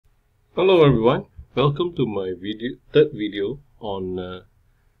Hello everyone, welcome to my third video on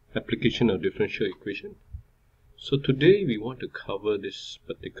application of differential equation. So today we want to cover this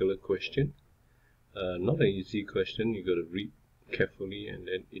particular question. Not an easy question, you got to read carefully and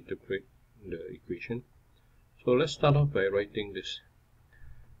then interpret the equation. So let's start off by writing this.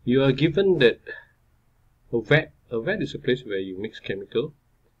 You are given that a vat is a place where you mix chemical.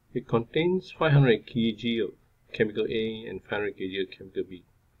 It contains 500 kg of chemical A and 500 kg of chemical B.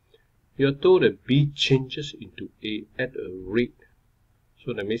 You are told that B changes into A at a rate.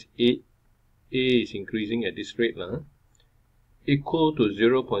 So that means A is increasing at this rate equal to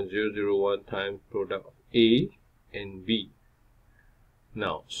 0.001 times product of A and B.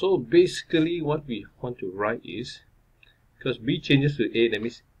 Now, so basically what we want to write is, because B changes to A, that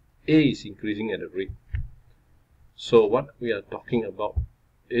means A is increasing at a rate. So what we are talking about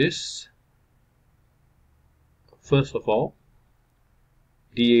is, first of all,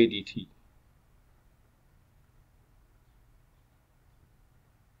 dA dt.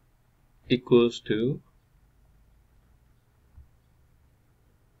 Equals to,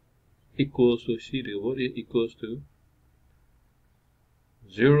 see the word here, equals to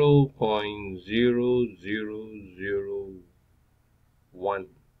 0.0001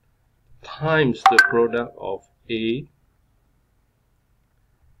 times the product of A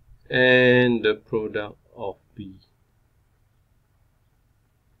and the product of B.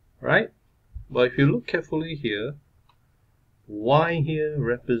 Right? But if you look carefully here, Y here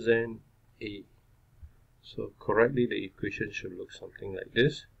represents A. So correctly the equation should look something like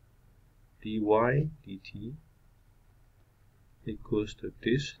this. dy dt equals to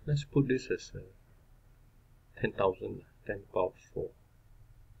this. Let's put this as 10,000, 10 to the power 4.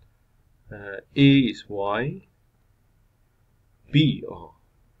 A is Y. B,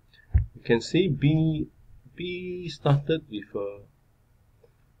 you can see B started with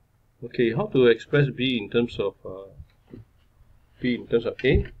okay, how to express B in terms of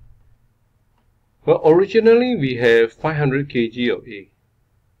A? Well, originally we have 500 kg of A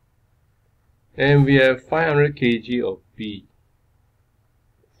and we have 500 kg of B.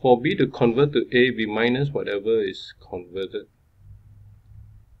 For B to convert to A, we minus whatever is converted.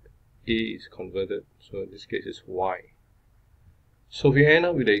 A is converted, so in this case it's Y. So we end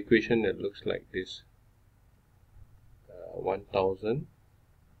up with the equation that looks like this. 1000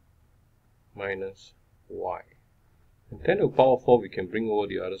 minus Y. And 10 to the power 4 we can bring over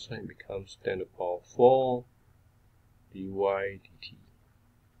the other side, it becomes 10 to the power 4 dy dt.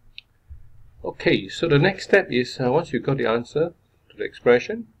 Okay, so the next step is, once you got the answer to the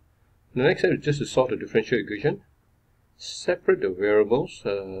expression, the next step is just to solve the differential equation. Separate the variables,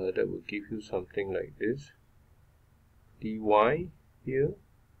 that will give you something like this. dy here,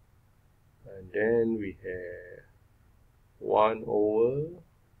 and then we have 1 over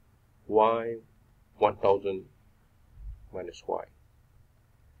y 1000 minus y,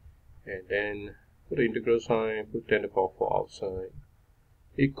 and then put the integral sign, put 10 to the power 4 outside,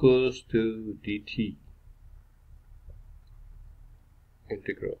 equals to dt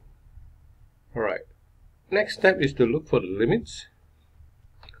integral. Alright, next step is to look for the limits.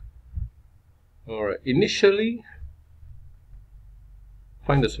 Alright, initially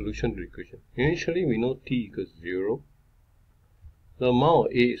find the solution to the equation. Initially we know t equals 0. The amount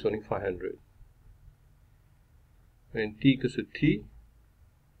of A is only 500. When t equals to t,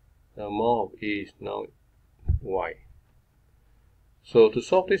 the amount of A is now y. So to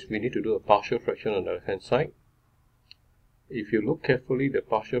solve this, we need to do a partial fraction on the left hand side. If you look carefully, the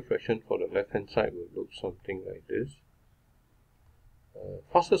partial fraction for the left hand side will look something like this.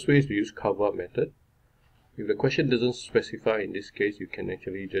 Fastest way is to use cover-up method. If the question doesn't specify in this case, you can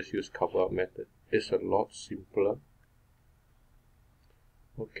actually just use cover-up method. It's a lot simpler.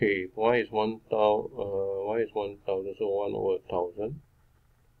 Okay, y is 1000, so 1 over 1000.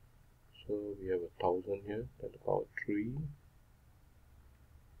 So we have 1000 here, that's about 3.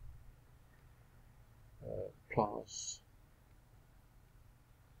 Plus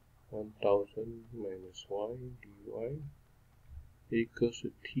 1000 minus y dy equals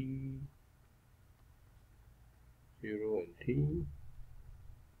to t, 0 and t.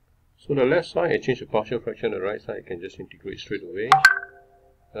 So the left side, I change the partial fraction, the right side I can just integrate straight away.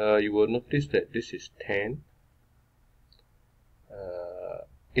 You will notice that this is 10.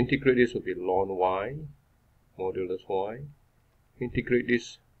 Integrate this will be ln y, modulus y. Integrate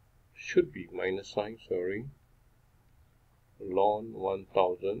this should be minus sign, sorry. Ln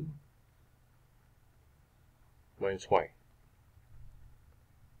 1000 minus y.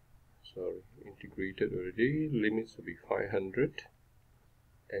 Sorry, integrated already. Limits will be 500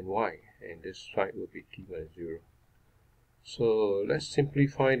 and y, and this side will be t minus 0. So let's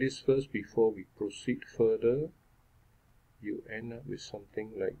simplify this first before we proceed further. You end up with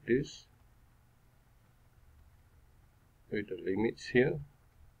something like this, with the limits here,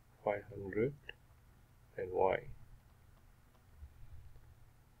 500 and y.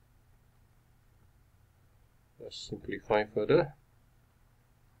 Let's simplify further.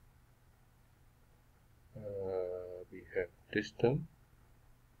 We have this term,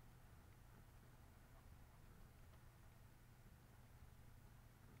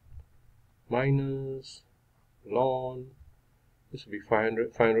 minus ln, this will be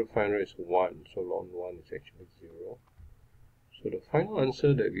 500, 500 is 1, so ln 1 is actually 0. So the final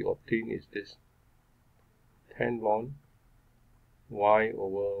answer that we obtain is this, 10 ln y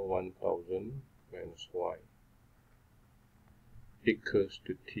over 1000 minus y equals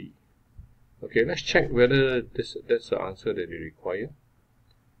to t. Okay, let's check whether that's the answer that we require.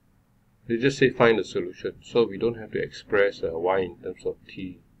 They just say find the solution, so we don't have to express y in terms of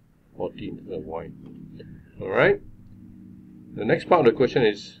t or t in terms of y. Alright, the next part of the question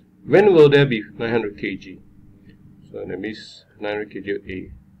is, when will there be 900 kg? So that means 900 kg of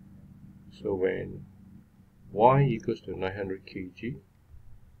A. So when y equals to 900 kg,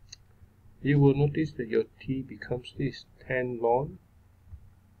 you will notice that your t becomes this, 10 ln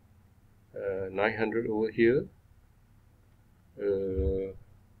 900 over here.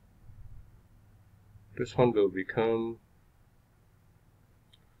 This one will become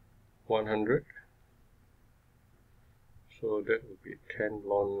 100. So that will be 10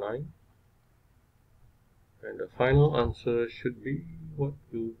 ln 9. And the final answer should be what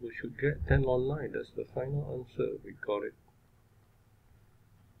we should get, 10 ln 9. That's the final answer. We got it.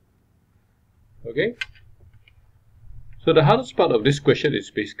 Okay. So the hardest part of this question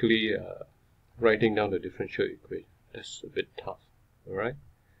is basically writing down the differential equation. That's a bit tough. Alright.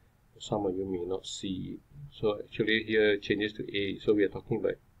 Some of you may not see it. So actually here it changes to A. So we are talking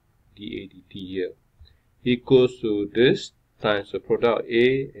about dA dt here. Equals to this times the product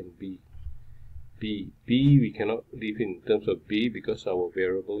A and B. B we cannot leave in terms of B because our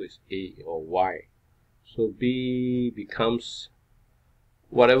variable is A or Y. So B becomes,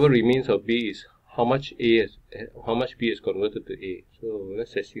 whatever remains of B is how much B is converted to A. So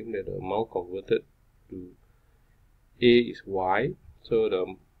let's assume that the amount converted to A is Y. So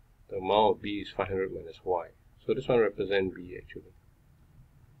the amount of B is 500 minus Y. So this one represents B actually.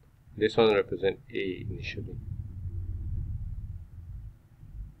 This one represents A initially.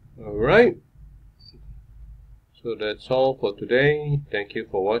 Alright. So that's all for today. Thank you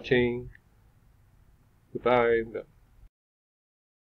for watching. Goodbye.